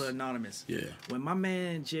Dealer Anonymous. Yeah. When my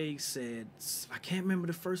man Jay said, I can't remember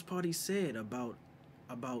the first part he said about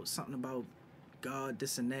something about God,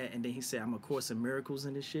 this and that, and then he said, I'm a Course in Miracles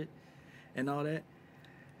and this shit and all that.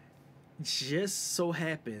 Just so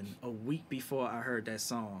happened a week before I heard that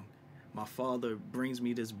song, my father brings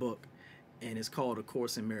me this book, and it's called A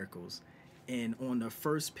Course in Miracles. And on the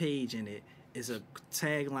first page in it is a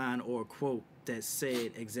tagline or a quote that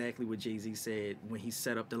said exactly what Jay-Z said when he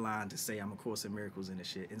set up the line to say, I'm a Course in Miracles and this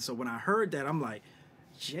shit. And so when I heard that, I'm like,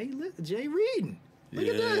 Jay reading. Look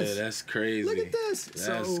at this. Yeah, that's crazy. Look at this.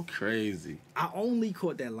 That's crazy. I only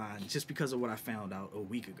caught that line just because of what I found out a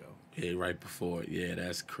week ago. Yeah, right before. Yeah,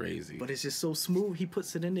 that's crazy. But it's just so smooth. He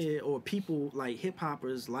puts it in there, or people like hip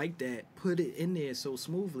hoppers like that put it in there so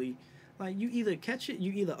smoothly. Like, you either catch it,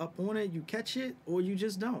 you either up on it, you catch it, or you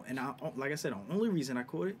just don't. And like I said, the only reason I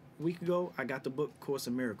caught it a week ago, I got the book Course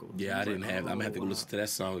in Miracles. Yeah, I didn't have. I'm gonna have to go listen to that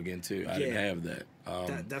song again too. I didn't have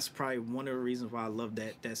that. That's probably one of the reasons why I love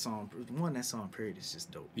that song. That song period is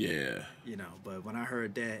just dope. Yeah. But when I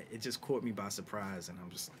heard that, it just caught me by surprise, and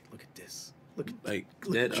I'm just like, look at this. like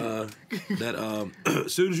that.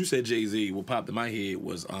 As soon as you said Jay-Z, what popped in my head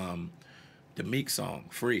was the Meek song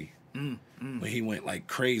 "Free," when he went like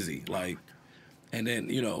crazy, like, and then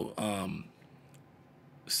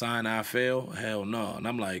 "Sign I Fail," hell no, and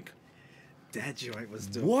I'm like, that joint was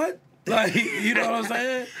dope. What? Like, you know what I'm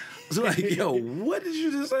saying? It's like, yo, what did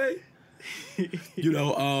you just say?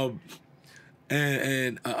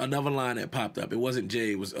 And another line that popped up. It wasn't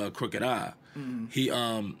Jay. It was Crooked Eye. He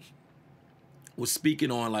was speaking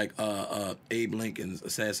on like Abe Lincoln's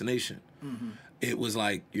assassination. It was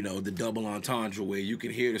like the double entendre where you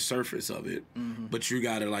can hear the surface of it, but you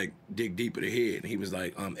gotta like dig deeper to hear it. And he was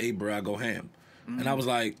like, "Abraham, go ham," and I was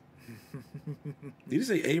like, "Did you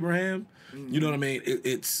say Abraham?" You know what I mean?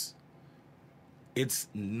 It's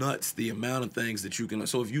nuts the amount of things that you can.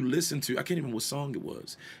 So if you listen to, I can't even remember what song it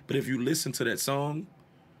was, but if you listen to that song,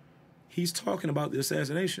 he's talking about the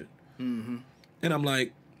assassination. And I'm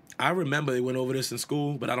like, I remember they went over this in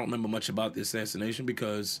school, but I don't remember much about the assassination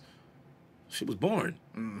because shit was boring.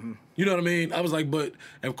 You know what I mean? I was like, but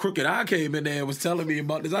if Crooked Eye came in there and was telling me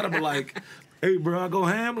about this, I'd have been like, "Hey, bro, I go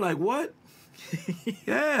ham." Like, what?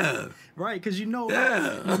 Yeah. Right, because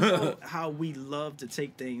how we love to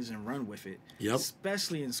take things and run with it. Yep.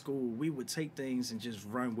 Especially in school, we would take things and just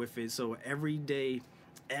run with it. So every day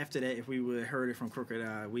after that, if we would have heard it from Crooked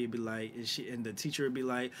Eye, we'd be like, and the teacher would be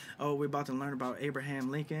like, "Oh, we're about to learn about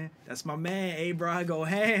Abraham Lincoln. That's my man, Abraham go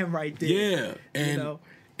ham right there." Yeah, and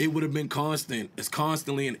it would have been constant. It's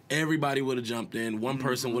constantly, and everybody would have jumped in. One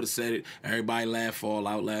person would have said it. Everybody laughed, fall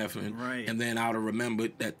out laughing. Right. And then I would have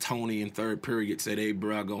remembered that Tony in third period said,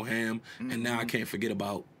 "Abraham go ham," and now I can't forget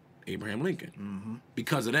about Abraham Lincoln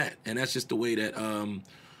because of that. And that's just the way that.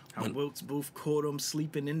 How Wilkes Booth caught him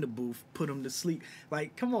sleeping in the booth, put him to sleep.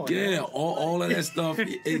 Like, come on. Yeah, man. all of that stuff.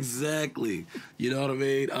 Exactly. You know what I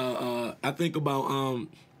mean? I think about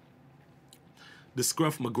the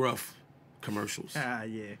Scruff McGruff commercials.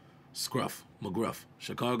 Yeah. Scruff McGruff,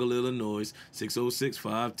 Chicago, Illinois,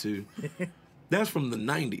 60652. That's from the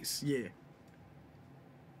 90s. Yeah.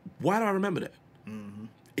 Why do I remember that?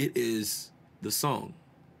 It is the song.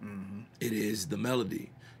 It is the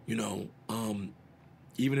melody.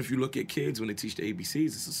 Even if you look at kids when they teach the ABCs,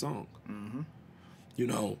 it's a song.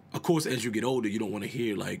 Of course, as you get older, you don't want to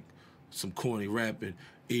hear like some corny rapping.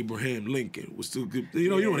 Abraham Lincoln was still good. You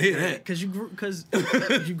don't want to hear that because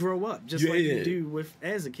you grow up just like you do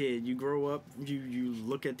as a kid. You grow up. You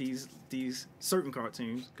look at these certain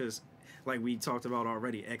cartoons because, like we talked about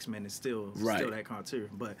already, X-Men is still that cartoon.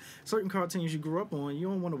 But certain cartoons you grew up on, you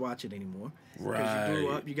don't want to watch it anymore. Right. Because you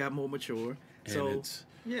grew up, you got more mature.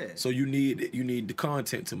 So you need the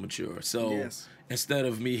content to mature. So instead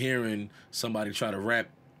of me hearing somebody try to rap,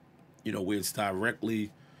 where it's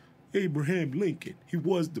directly Abraham Lincoln, he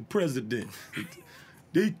was the president.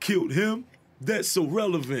 They killed him. That's so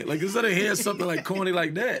relevant. Like instead of hearing something like corny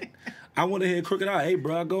like that, I want to hear Crooked Eye. "Hey,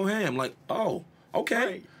 bro, go ham." Like, oh, okay,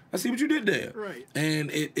 right. I see what you did there. Right. And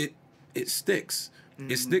it sticks.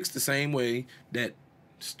 It sticks the same way that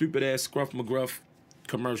stupid ass Scruff McGruff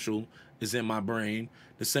commercial is in my brain.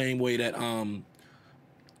 The same way that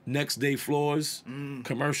Next Day Floors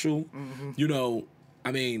commercial.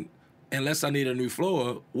 I mean, unless I need a new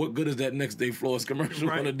floor, what good is that Next Day Floors commercial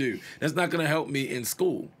gonna do? That's not gonna help me in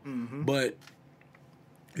school. But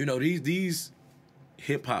these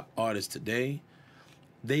hip hop artists today,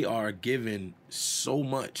 they are given so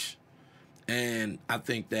much, and I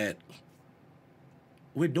think that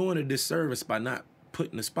we're doing a disservice by not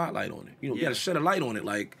putting the spotlight on it. You gotta shed a light on it.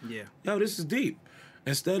 Like, yo, this is deep.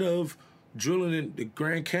 Instead of drilling in the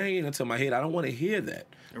Grand Canyon into my head, I don't want to hear that.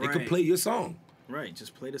 They could play your song. Right,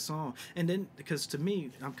 just play the song. And then, because to me,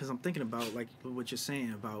 because I'm thinking about, like, what you're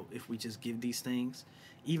saying about if we just give these things,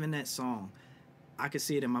 even that song, I could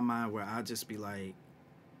see it in my mind where I'd just be like,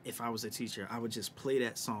 if I was a teacher, I would just play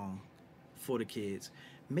that song for the kids.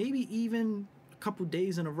 Maybe even a couple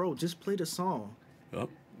days in a row, just play the song. Yep.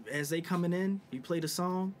 As they coming in, you play the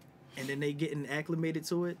song, and then they getting acclimated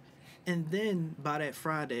to it. And then by that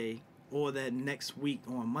Friday or that next week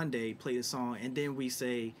on Monday, play the song, and then we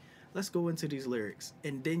say, let's go into these lyrics.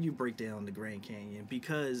 And then you break down the Grand Canyon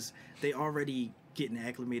because they already getting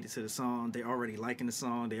acclimated to the song. They already liking the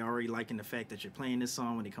song. They already liking the fact that you're playing this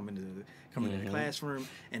song when they come into the classroom.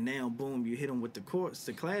 And now, boom, you hit them with the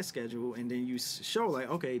class schedule, and then you show like,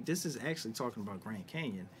 okay, this is actually talking about Grand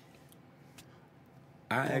Canyon.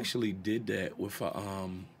 I actually did that with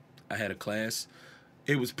I had a class.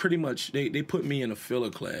 It was pretty much they put me in a filler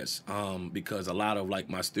class because a lot of like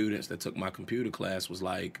my students that took my computer class was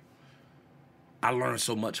like, I learned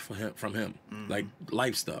so much from him, like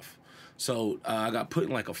life stuff. So I got put in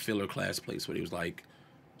like a filler class place where he was like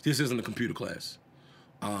this isn't a computer class.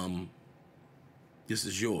 This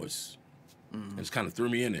is yours. And just kind of threw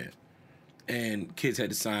me in there. And kids had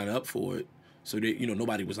to sign up for it. So they,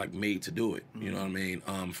 nobody was like made to do it. You know what I mean?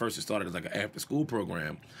 First it started as like an after school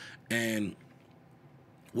program. And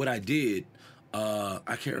what I did,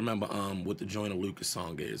 I can't remember what the Joyner Lucas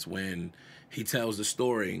song is, when he tells the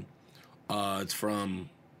story. It's from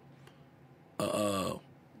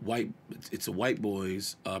it's a white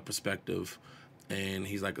boy's perspective, and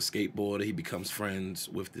he's like a skateboarder. He becomes friends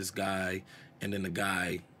with this guy, and then the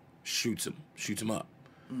guy shoots him up.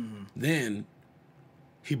 Then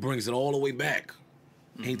he brings it all the way back.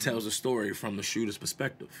 And he tells the story from the shooter's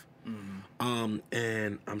perspective.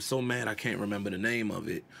 And I'm so mad I can't remember the name of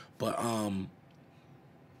it, but I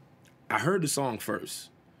heard the song first,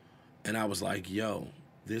 and I was like, yo,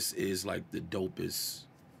 this is like the dopest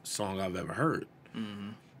song I've ever heard.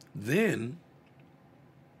 Then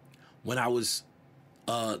when I was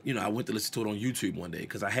I went to listen to it on YouTube one day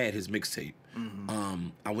because I had his mixtape.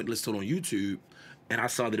 I went to listen to it on YouTube, and I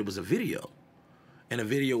saw that it was a video, and the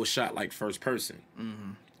video was shot like first person.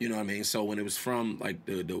 You know what I mean? So when it was from like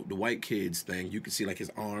the white kids thing, you could see like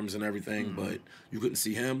his arms and everything, but you couldn't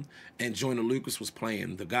see him. And Joyner Lucas was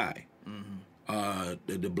playing the guy,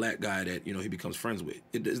 the black guy that he becomes friends with.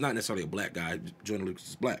 It's not necessarily a black guy. Joyner Lucas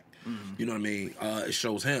is black. You know what I mean? It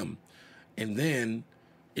shows him, and then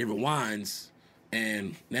it rewinds,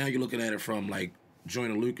 and now you're looking at it from like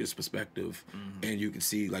Joyner Lucas' perspective, and you can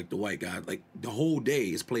see like the white guy. Like the whole day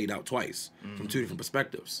is played out twice from two different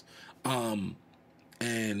perspectives.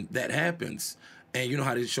 And that happens. And you know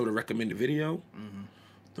how they show the recommended video?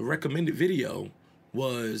 The recommended video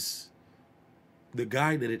was the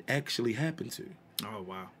guy that it actually happened to. Oh,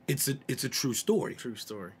 wow. It's a true story. True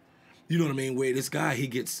story. You know what I mean? Where this guy, he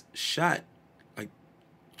gets shot like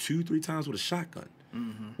 2-3 times with a shotgun.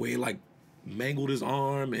 Where he like mangled his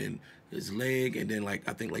arm and his leg, and then like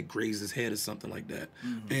I think like grazed his head or something like that.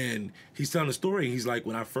 And he's telling the story. He's like,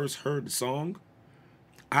 when I first heard the song,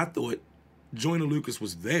 I thought Joyner Lucas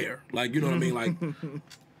was there. Like, you know what I mean? Like,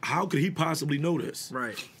 how could he possibly know this?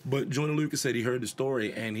 Right. But Joyner Lucas said he heard the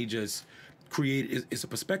story, and he just created, it's a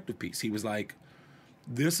perspective piece. He was like,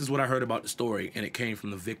 this is what I heard about the story, and it came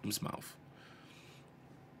from the victim's mouth.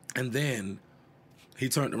 And then he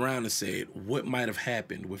turned around and said, what might have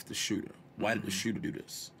happened with the shooter? Why did the shooter do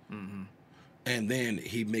this? And then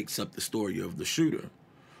he makes up the story of the shooter.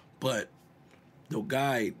 But the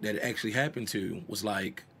guy that it actually happened to was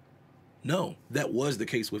like, no, that was the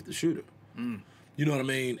case with the shooter. You know what I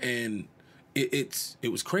mean? And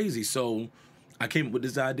it was crazy. So I came up with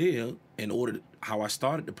this idea how I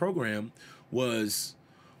started the program was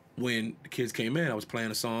when the kids came in, I was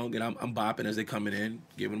playing a song, and I'm bopping as they coming in,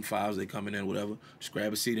 giving them files, they coming in, whatever. Just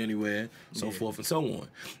grab a seat anywhere, so forth and so on.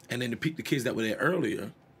 And then the kids that were there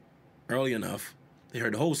early enough, they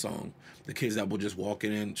heard the whole song. The kids that were just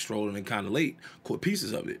walking in, strolling and kind of late, caught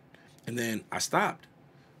pieces of it. And then I stopped.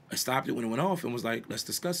 I stopped it when it went off and was like, let's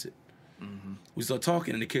discuss it. We started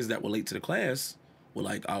talking, and the kids that were late to the class were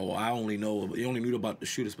like, oh, they only knew about the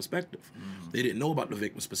shooter's perspective. They didn't know about the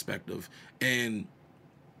victim's perspective. And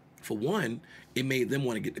for one, it made them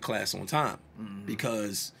want to get to class on time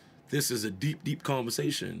because this is a deep, deep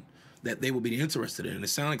conversation that they will be interested in. It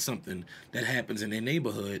sounds like something that happens in their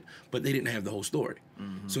neighborhood, but they didn't have the whole story.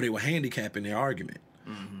 So they were handicapping their argument.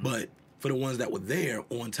 But for the ones that were there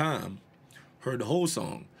on time, heard the whole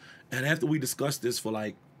song. And after we discussed this for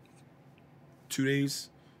like 2 days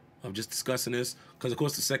of just discussing this, because of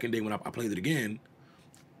course the second day when I played it again,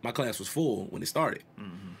 my class was full when it started.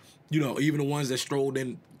 Even the ones that strolled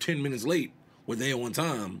in 10 minutes late were there on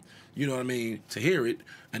time, you know what I mean, to hear it.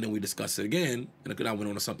 And then we discussed it again, and then I went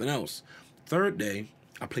on to something else. Third day,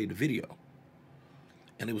 I played the video.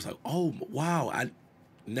 And it was like, oh, wow, I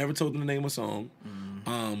never told them the name of the song.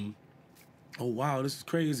 Oh, wow, this is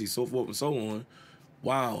crazy, so forth and so on.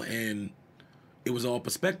 Wow, and it was all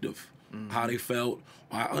perspective, how they felt.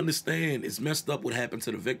 I understand it's messed up what happened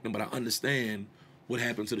to the victim, but I understand what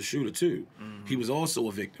happened to the shooter too. He was also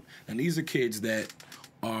a victim. And these are kids that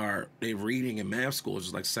they're reading and math scores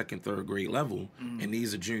is like 2nd, 3rd grade level, and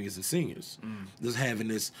these are juniors and seniors. Just having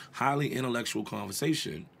this highly intellectual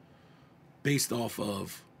conversation based off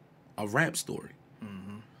of a rap story.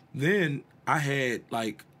 Then I had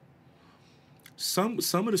like some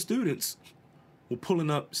of the students were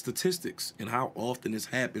pulling up statistics and how often this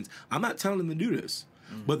happens. I'm not telling them to do this,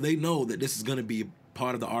 but they know that this is going to be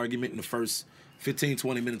part of the argument in the first 15,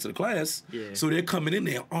 20 minutes of the class. So they're coming in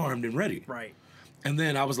there armed and ready. Right. And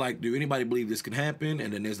then I was like, do anybody believe this can happen?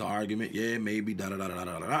 And then there's the argument, yeah, maybe,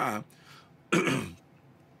 da-da-da-da-da-da-da.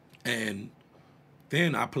 And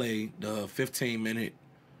then I played the 15-minute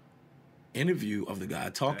interview of the guy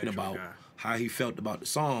talking about how he felt about the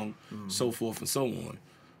song, so forth and so on.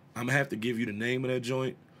 I'm gonna have to give you the name of that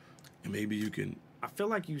joint, and maybe you can. I feel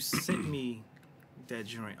like you sent me that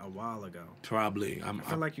joint a while ago. Probably. I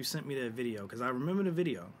feel like you sent me that video because I remember the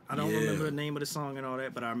video. I don't remember the name of the song and all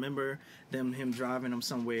that, but I remember him driving them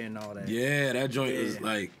somewhere and all that. Yeah, that joint is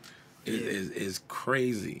like is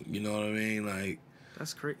crazy. You know what I mean? Like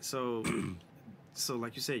that's crazy. So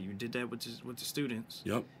like you said, you did that with the students.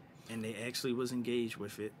 Yep. And they actually was engaged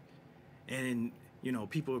with it, and you know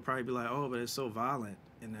people would probably be like, "Oh, but it's so violent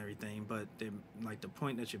and everything." But like the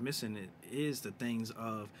point that you're missing is the things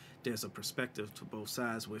of there's a perspective to both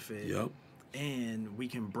sides with it. Yep. And we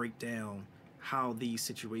can break down how these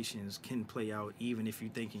situations can play out, even if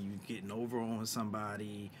you're thinking you're getting over on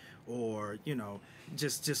somebody, or you know,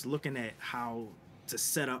 just looking at how the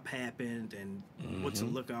setup happened and what to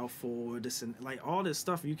look out for. This and like all this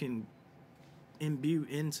stuff you can imbue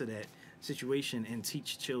into that situation and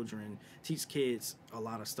teach kids a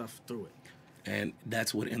lot of stuff through it. And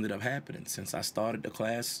that's what ended up happening. Since I started the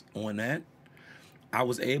class on that, I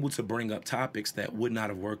was able to bring up topics that would not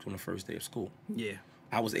have worked on the first day of school. Yeah.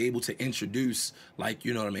 I was able to introduce, like,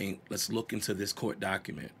 you know what I mean, let's look into this court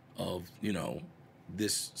document of, you know,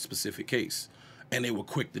 this specific case. And they were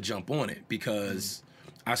quick to jump on it because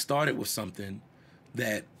I started with something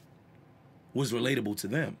that was relatable to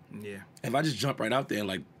them. Yeah. If I just jump right out there and,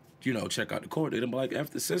 like, you know, check out the court, they'd be like, F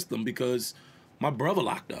the system because my brother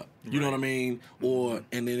locked up. You know what I mean? Or,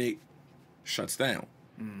 and then it shuts down.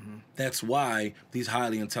 That's why these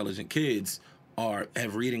highly intelligent kids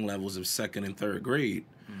have reading levels of 2nd and 3rd grade.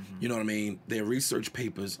 You know what I mean? Their research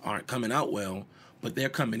papers aren't coming out well, but they're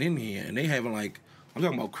coming in here and they having, like, I'm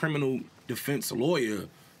talking about criminal defense lawyer,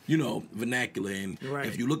 you know, vernacular. And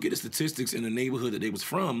if you look at the statistics in the neighborhood that they was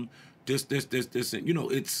from, this, you know,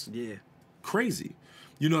 it's crazy.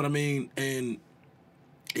 You know what I mean? And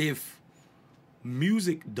if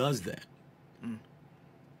music does that,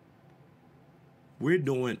 we're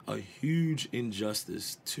doing a huge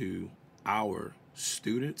injustice to our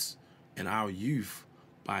students and our youth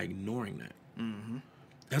by ignoring that.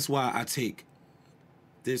 That's why I take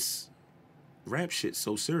this rap shit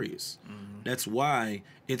so serious. That's why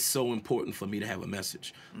it's so important for me to have a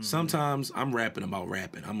message. Sometimes I'm rapping about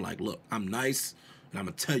rapping. I'm like, look, I'm nice, and I'm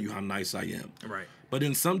going to tell you how nice I am. Right. But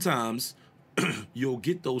then sometimes you'll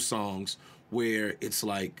get those songs where it's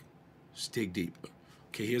like, let's dig deeper.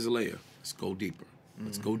 Okay, here's a layer. Let's go deeper.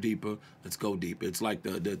 Let's go deeper. Let's go deeper. It's like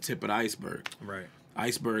the tip of the iceberg. Right.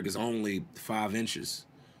 Iceberg is only 5 inches,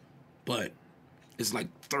 but it's like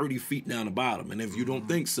 30 feet down the bottom. And if you don't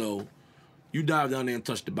think so, you dive down there and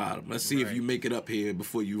touch the bottom. Let's see if you make it up here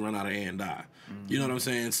before you run out of air and die. You know what I'm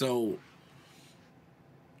saying? So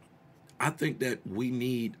I think that we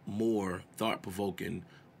need more thought-provoking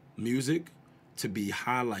music to be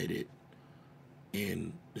highlighted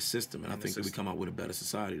in the system. And I think that we come out with a better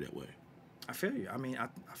society that way. I feel you. I mean,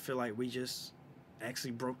 I feel like we just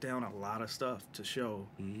actually broke down a lot of stuff to show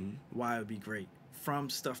why it would be great. From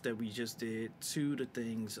stuff that we just did to the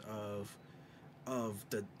things of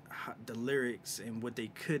the lyrics and what they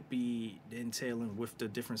could be entailing with the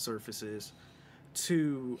different surfaces,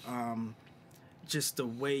 to just the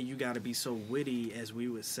way you got to be so witty, as we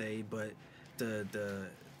would say, but the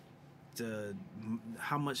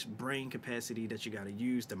how much brain capacity that you got to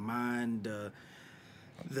use, the mind,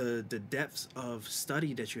 the depths of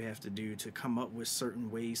study that you have to do to come up with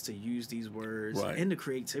certain ways to use these words, and the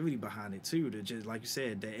creativity behind it too, to just, like you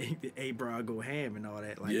said, the A-Bra go ham and all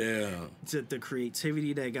that, like the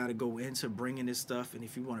creativity that got to go into bringing this stuff. And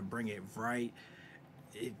if you want to bring it right,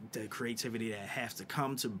 the creativity that has to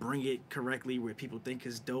come to bring it correctly where people think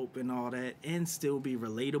it's dope and all that, and still be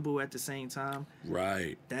relatable at the same time.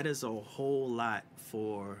 Right. That is a whole lot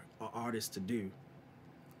for an artist to do,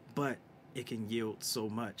 but it can yield so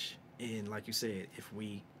much. And like you said, if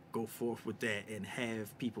we go forth with that and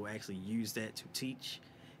have people actually use that to teach,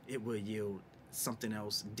 it will yield something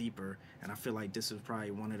else deeper. And I feel like this is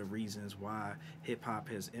probably one of the reasons why hip-hop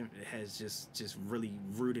has just really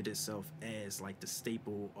rooted itself as like the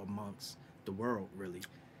staple amongst the world, really.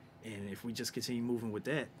 And if we just continue moving with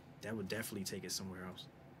that, that would definitely take it somewhere else.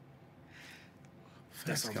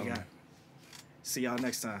 That's all we got. See y'all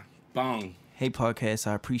next time. Bong. Hey, podcast,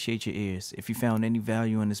 I appreciate your ears. If you found any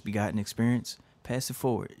value in this Begotten experience, pass it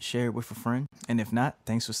forward, share it with a friend. And if not,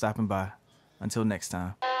 thanks for stopping by. Until next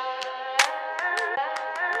time.